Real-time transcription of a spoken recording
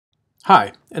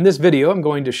Hi, in this video I'm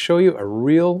going to show you a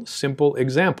real simple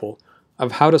example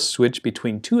of how to switch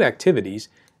between two activities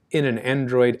in an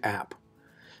Android app.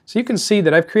 So you can see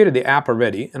that I've created the app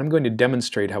already and I'm going to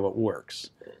demonstrate how it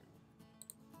works.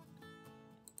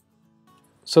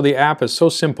 So the app is so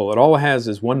simple, it all it has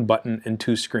is one button and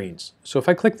two screens. So if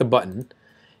I click the button,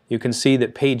 you can see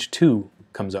that page 2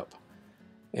 comes up.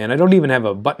 And I don't even have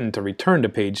a button to return to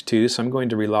page 2, so I'm going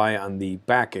to rely on the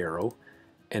back arrow,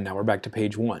 and now we're back to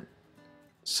page 1.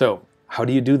 So, how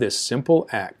do you do this simple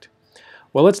act?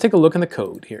 Well, let's take a look in the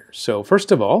code here. So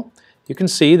first of all, you can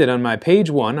see that on my page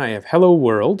 1 I have Hello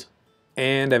World,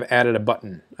 and I've added a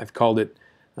button. I've called it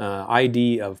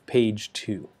ID of page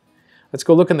 2. Let's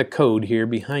go look in the code here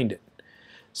behind it.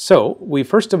 So we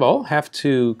first of all have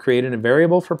to create a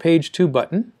variable for page 2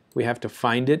 button. We have to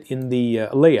find it in the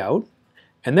layout.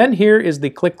 And then here is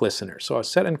the click listener. So I'll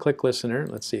set and click listener.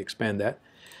 Let's see, expand that.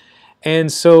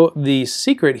 And so the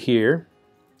secret here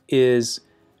is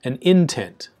an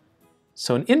intent.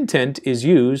 So an intent is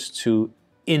used to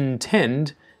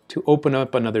intend to open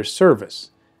up another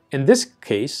service. In this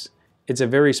case, it's a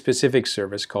very specific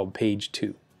service called page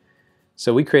 2.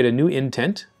 So we create a new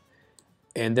intent,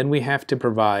 and then we have to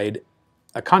provide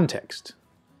a context.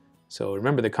 So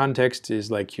remember, the context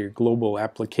is like your global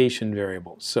application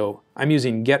variable. So I'm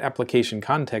using get application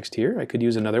context here. I could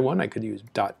use another one. I could use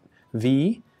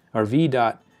 .v or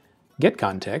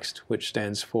v.getContext, which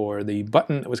stands for the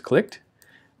button that was clicked,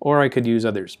 or I could use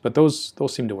others, but those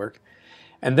seem to work.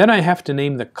 And then I have to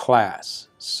name the class.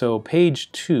 So page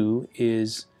 2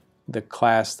 is the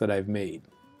class that I've made.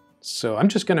 So I'm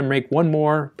just going to make one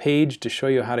more page to show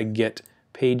you how to get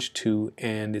page 2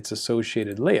 and its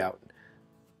associated layout.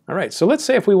 Alright, so let's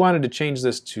say if we wanted to change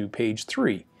this to page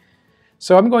 3.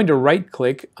 So I'm going to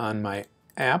right-click on my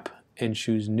app and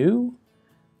choose New,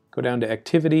 go down to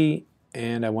Activity,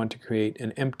 and I want to create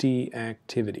an empty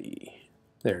activity.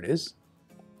 There it is.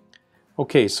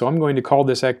 Okay, so I'm going to call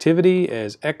this activity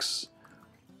as XYZ.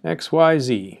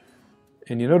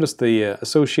 And you notice the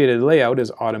associated layout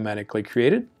is automatically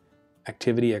created,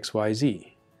 activity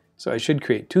XYZ. So I should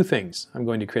create two things. I'm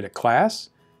going to create a class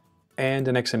and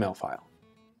an XML file.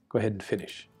 Go ahead and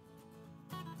finish.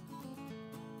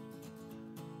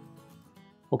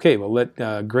 Okay, we'll let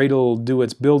Gradle do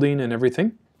its building and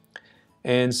everything.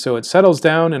 And so it settles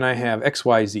down and I have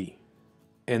XYZ.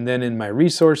 And then in my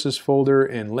resources folder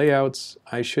and layouts,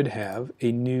 I should have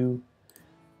a new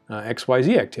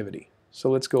XYZ activity. So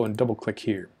let's go and double click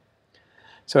here.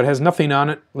 So it has nothing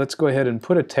on it. Let's go ahead and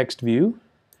put a text view.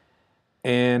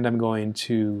 And I'm going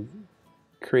to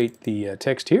create the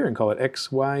text here and call it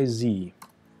XYZ.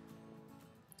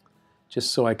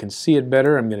 Just so I can see it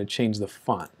better, I'm going to change the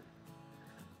font.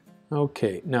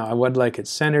 Okay, now I would like it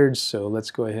centered, so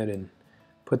let's go ahead and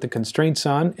put the constraints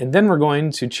on, and then we're going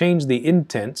to change the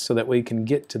intent so that we can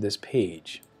get to this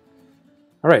page.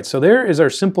 Alright, so there is our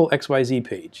simple XYZ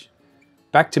page.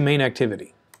 Back to main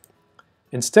activity.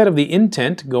 Instead of the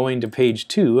intent going to page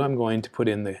 2, I'm going to put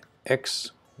in the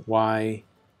XYZ.class.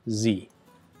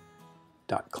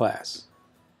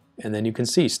 And then you can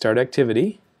see start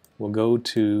activity will go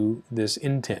to this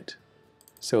intent.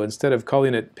 So instead of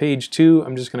calling it page 2,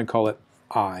 I'm just going to call it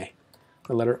I,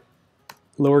 the letter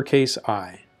lowercase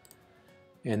I.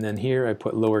 And then here I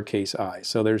put lowercase I.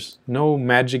 So there's no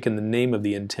magic in the name of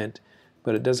the intent,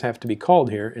 but it does have to be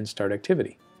called here in start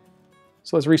activity.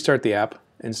 So let's restart the app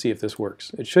and see if this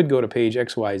works. It should go to page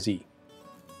XYZ.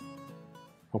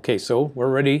 Okay, so we're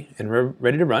ready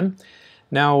to run.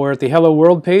 Now we're at the Hello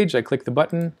World page. I click the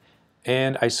button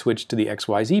and I switch to the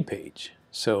XYZ page.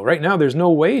 So right now there's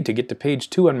no way to get to page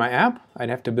 2 on my app. I'd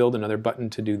have to build another button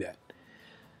to do that.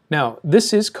 Now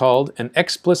this is called an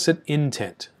explicit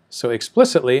intent. So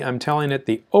explicitly I'm telling it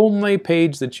the only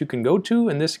page that you can go to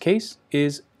in this case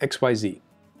is XYZ.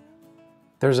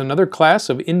 There's another class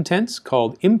of intents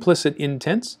called implicit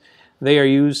intents. They are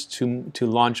used to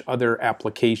launch other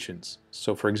applications.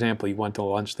 So for example, you want to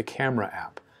launch the camera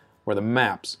app, or the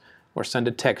maps, or send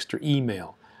a text or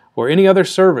email, or any other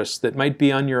service that might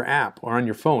be on your app, or on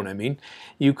your phone,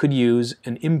 you could use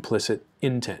an implicit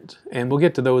intent. And we'll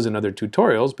get to those in other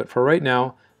tutorials, but for right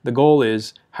now, the goal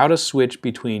is how to switch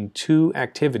between two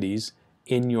activities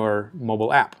in your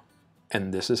mobile app.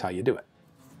 And this is how you do it.